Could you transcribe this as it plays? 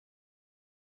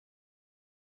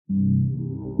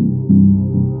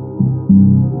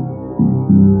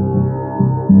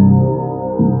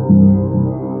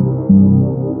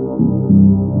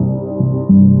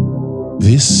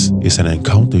This is an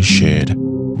encounter shared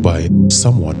by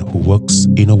someone who works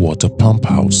in a water pump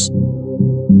house.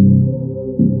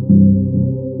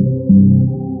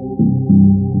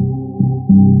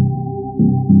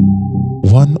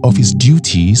 One of his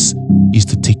duties is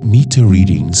to take meter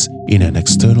readings in an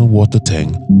external water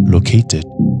tank located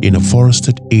in a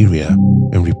forested area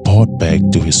and report back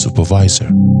to his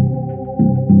supervisor.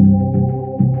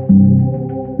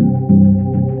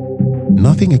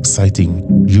 Nothing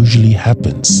exciting usually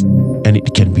happens, and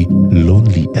it can be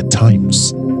lonely at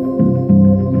times.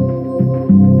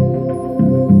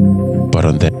 But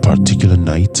on that particular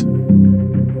night,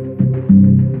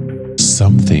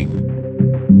 something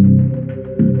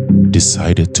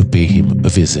decided to pay him a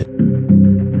visit.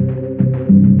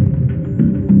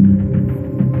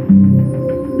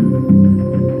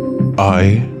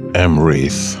 I am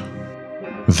Wraith.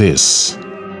 This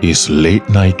is Late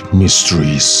Night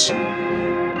Mysteries.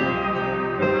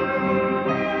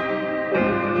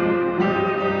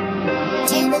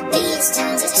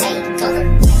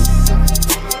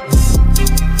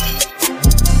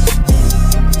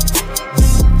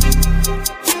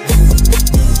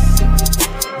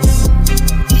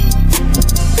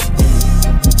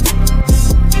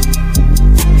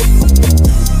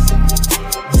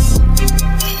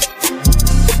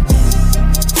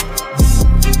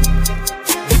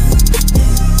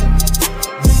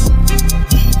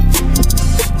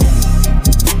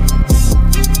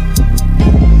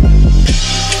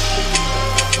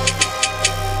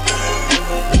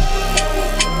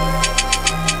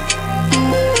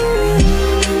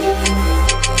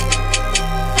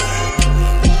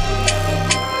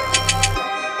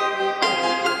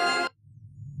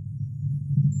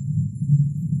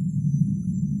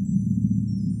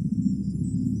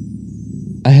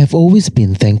 I have always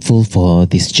been thankful for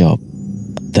this job.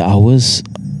 The hours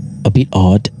a bit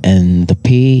odd and the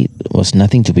pay was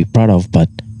nothing to be proud of, but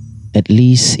at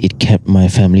least it kept my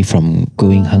family from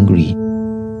going hungry.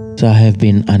 So I have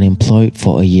been unemployed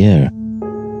for a year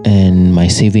and my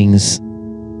savings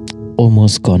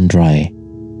almost gone dry.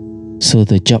 So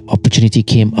the job opportunity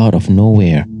came out of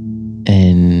nowhere,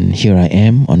 and here I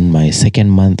am on my second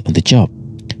month on the job.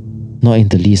 Not in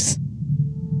the least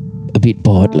a bit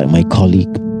bored like my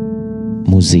colleague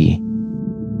Muzi.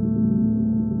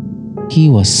 He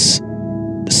was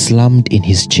slumped in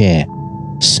his chair,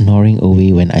 snoring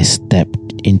away when I stepped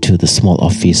into the small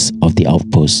office of the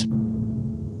outpost.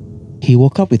 He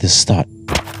woke up with a start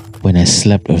when I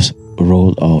slapped a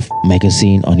roll of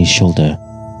magazine on his shoulder.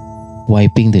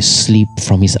 Wiping the sleep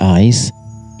from his eyes,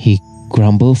 he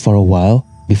grumbled for a while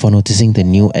before noticing the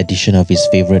new edition of his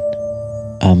favorite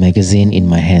magazine in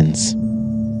my hands.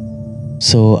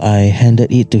 So I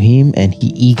handed it to him and he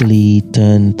eagerly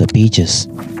turned the pages,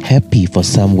 happy for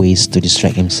some ways to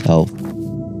distract himself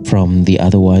from the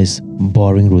otherwise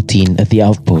boring routine at the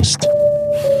outpost.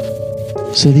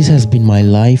 So this has been my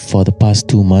life for the past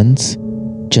 2 months,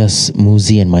 just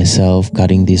Muzi and myself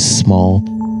guarding this small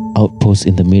outpost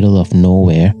in the middle of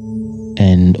nowhere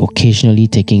and occasionally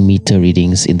taking meter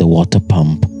readings in the water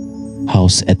pump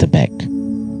house at the back,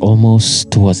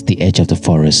 almost towards the edge of the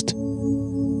forest.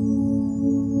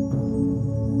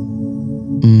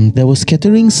 There were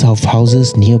scatterings of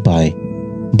houses nearby,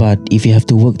 but if you have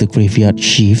to work the graveyard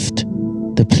shift,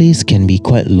 the place can be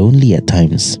quite lonely at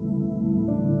times.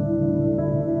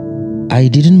 I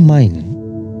didn't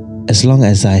mind as long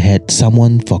as I had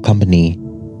someone for company.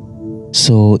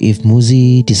 So if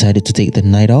Muzi decided to take the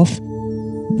night off,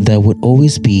 there would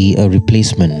always be a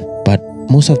replacement, but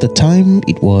most of the time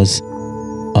it was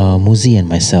Muzi and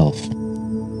myself.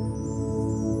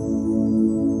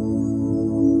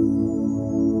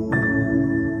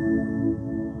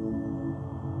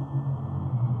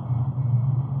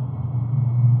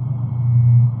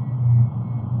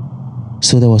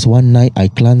 So there was one night I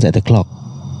glanced at the clock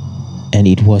and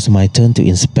it was my turn to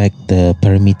inspect the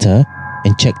perimeter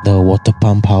and check the water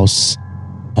pump house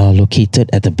located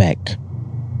at the back.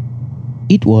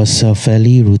 It was a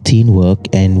fairly routine work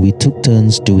and we took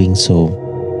turns doing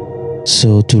so.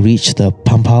 So to reach the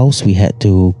pump house, we had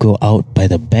to go out by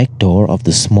the back door of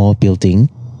the small building,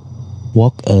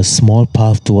 walk a small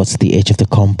path towards the edge of the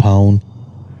compound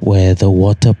where the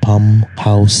water pump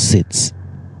house sits.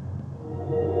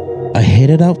 I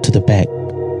headed out to the back,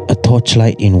 a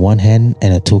torchlight in one hand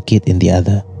and a toolkit in the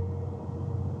other.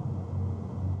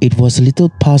 It was a little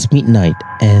past midnight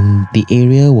and the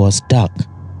area was dark,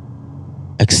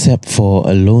 except for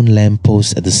a lone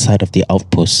lamppost at the side of the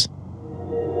outpost.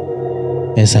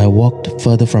 As I walked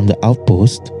further from the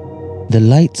outpost, the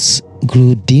lights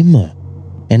grew dimmer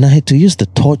and I had to use the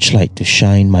torchlight to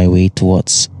shine my way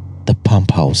towards the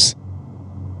pump house.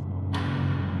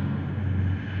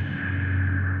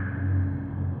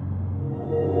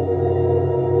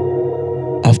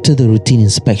 After the routine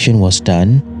inspection was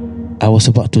done, I was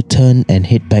about to turn and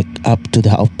head back up to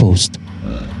the outpost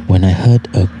when I heard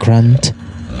a grunt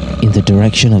in the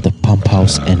direction of the pump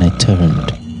house and I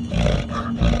turned.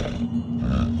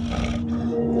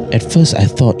 At first I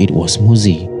thought it was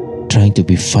Muzi trying to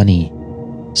be funny,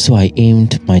 so I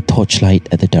aimed my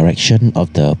torchlight at the direction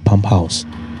of the pump house.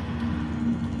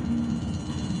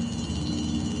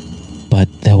 But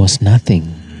there was nothing.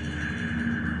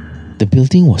 The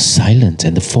building was silent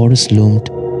and the forest loomed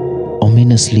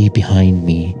ominously behind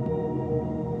me.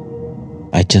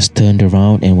 I just turned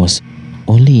around and was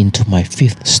only into my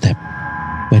 5th step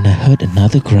when I heard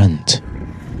another grunt.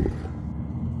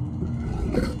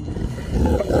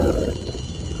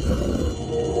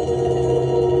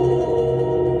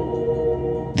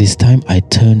 This time I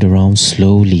turned around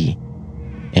slowly,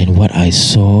 and what I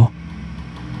saw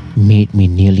made me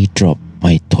nearly drop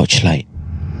my torchlight.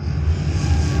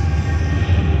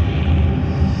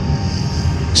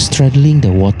 Straddling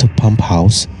the water pump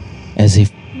house as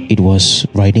if it was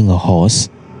riding a horse,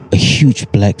 a huge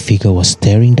black figure was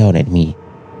staring down at me,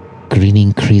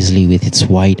 grinning crazily with its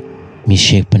wide,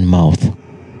 misshapen mouth.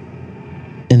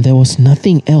 And there was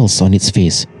nothing else on its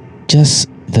face, just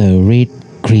the red,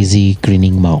 crazy,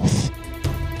 grinning mouth.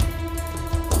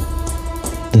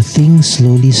 The thing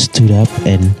slowly stood up,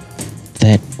 and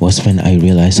that was when I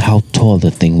realized how tall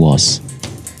the thing was.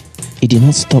 It did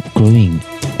not stop growing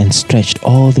and stretched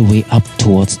all the way up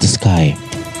towards the sky.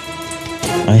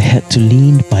 I had to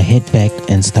lean my head back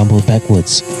and stumble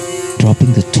backwards,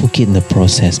 dropping the toolkit in the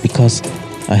process because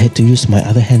I had to use my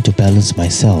other hand to balance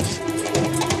myself.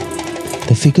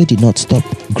 The figure did not stop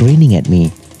grinning at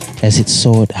me as it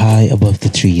soared high above the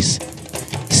trees,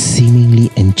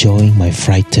 seemingly enjoying my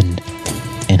frightened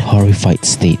and horrified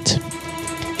state.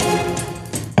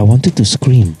 I wanted to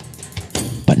scream,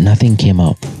 but nothing came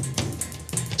out.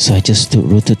 So I just stood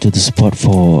rooted to the spot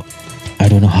for I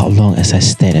don't know how long as I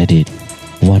stared at it,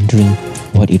 wondering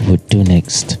what it would do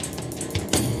next.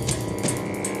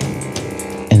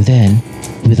 And then,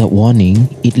 without warning,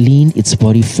 it leaned its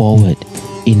body forward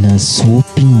in a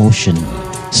swooping motion,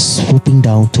 swooping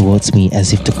down towards me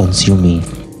as if to consume me.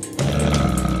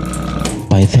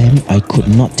 By then, I could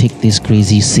not take this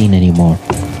crazy scene anymore,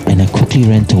 and I quickly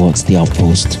ran towards the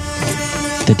outpost.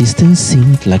 The distance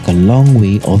seemed like a long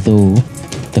way, although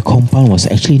the compound was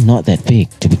actually not that big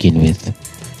to begin with.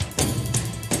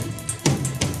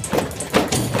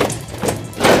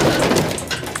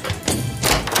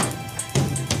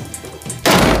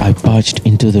 I barged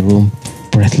into the room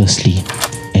breathlessly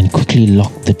and quickly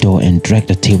locked the door and dragged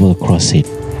the table across it.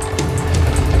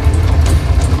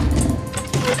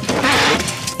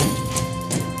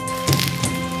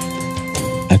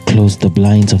 I closed the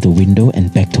blinds of the window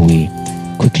and backed away,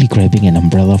 quickly grabbing an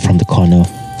umbrella from the corner,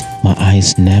 my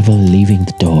eyes never leaving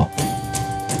the door.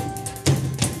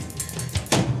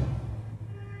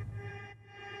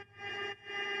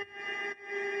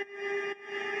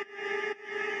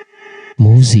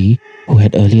 Muzi, who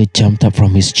had earlier jumped up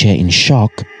from his chair in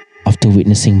shock after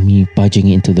witnessing me barging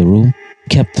into the room,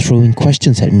 kept throwing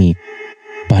questions at me,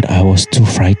 but I was too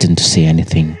frightened to say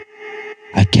anything.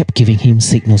 I kept giving him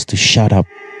signals to shut up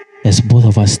as both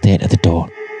of us stared at the door.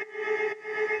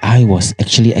 I was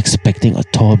actually expecting a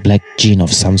tall black djinn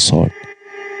of some sort.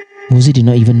 Muzi did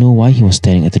not even know why he was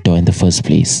staring at the door in the first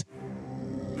place.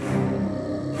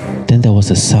 Then there was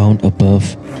a sound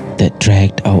above that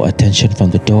dragged our attention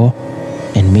from the door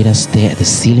and made us stare at the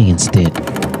ceiling instead.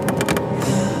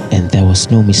 And there was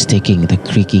no mistaking the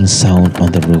creaking sound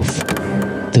on the roof.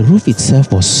 The roof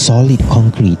itself was solid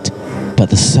concrete, but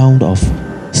the sound of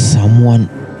someone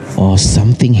or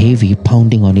something heavy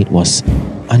pounding on it was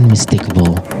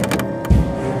unmistakable.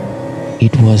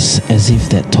 It was as if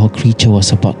that tall creature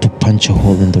was about to punch a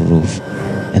hole in the roof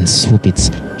and swoop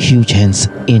its huge hands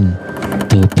in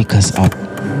to pick us up.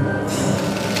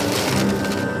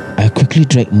 I quickly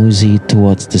dragged Muzi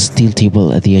towards the steel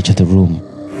table at the edge of the room,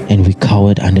 and we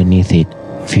cowered underneath it,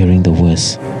 fearing the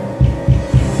worst.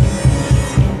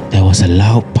 There was a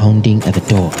loud pounding at the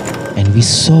door, and we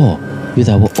saw with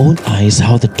our own eyes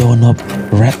how the doorknob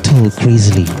rattled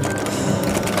crazily.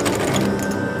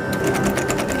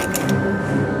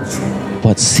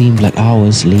 What seemed like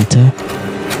hours later,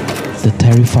 the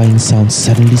terrifying sound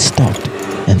suddenly stopped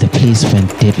and the place went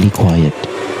deadly quiet.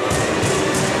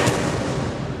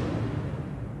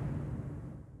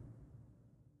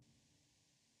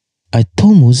 I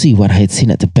told Muzi what I had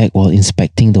seen at the back while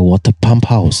inspecting the water pump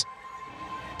house.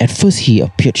 At first he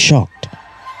appeared shocked,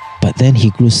 but then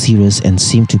he grew serious and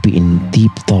seemed to be in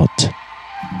deep thought.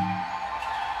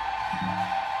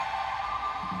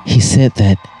 He said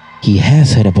that he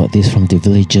has heard about this from the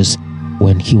villagers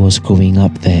when he was growing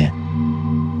up there.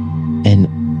 And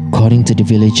according to the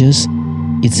villagers,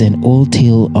 it's an old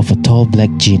tale of a tall black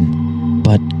jinn,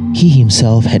 but he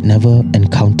himself had never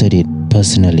encountered it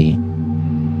personally.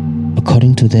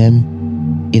 According to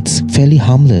them, it's fairly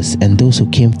harmless, and those who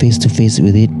came face to face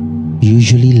with it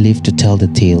usually live to tell the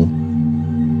tale.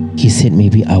 He said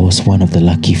maybe I was one of the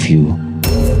lucky few.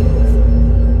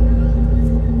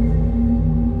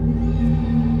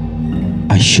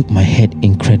 I shook my head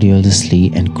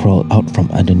incredulously and crawled out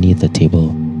from underneath the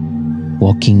table.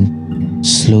 Walking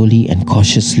slowly and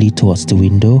cautiously towards the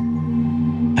window,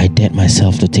 I dared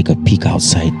myself to take a peek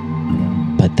outside,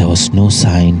 but there was no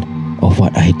sign of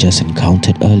what I had just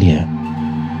encountered earlier,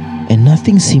 and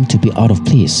nothing seemed to be out of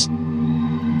place.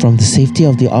 From the safety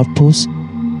of the outpost,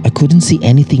 I couldn't see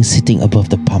anything sitting above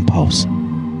the pump house.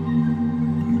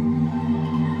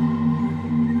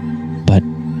 But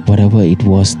whatever it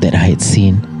was that I had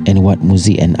seen and what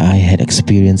Muzi and I had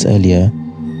experienced earlier,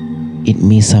 it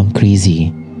may sound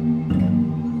crazy.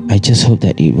 I just hope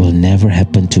that it will never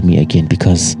happen to me again,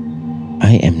 because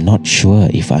I am not sure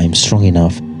if I am strong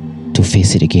enough to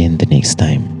face it again the next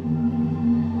time.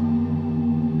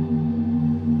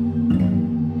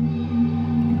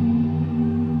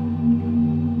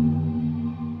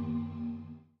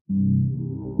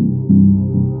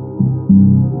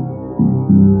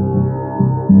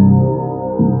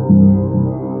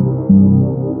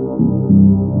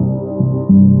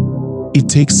 It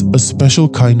takes a special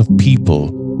kind of people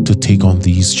to take on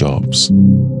these jobs.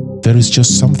 There is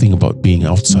just something about being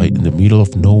outside in the middle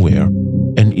of nowhere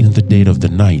and in the dead of the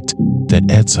night that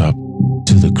adds up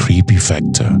to the creepy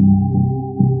factor.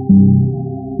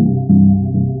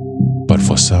 But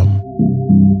for some,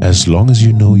 as long as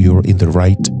you know you're in the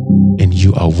right and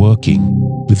you are working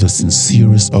with the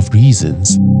sincerest of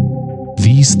reasons,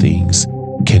 these things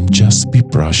can just be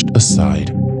brushed aside,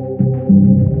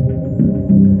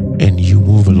 and you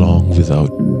move along without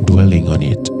dwelling on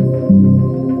it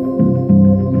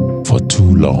for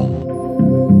too long.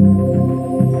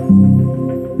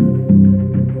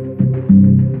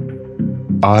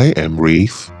 I am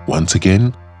Rafe. Once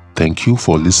again, thank you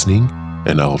for listening,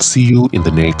 and I'll see you in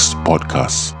the next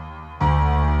podcast.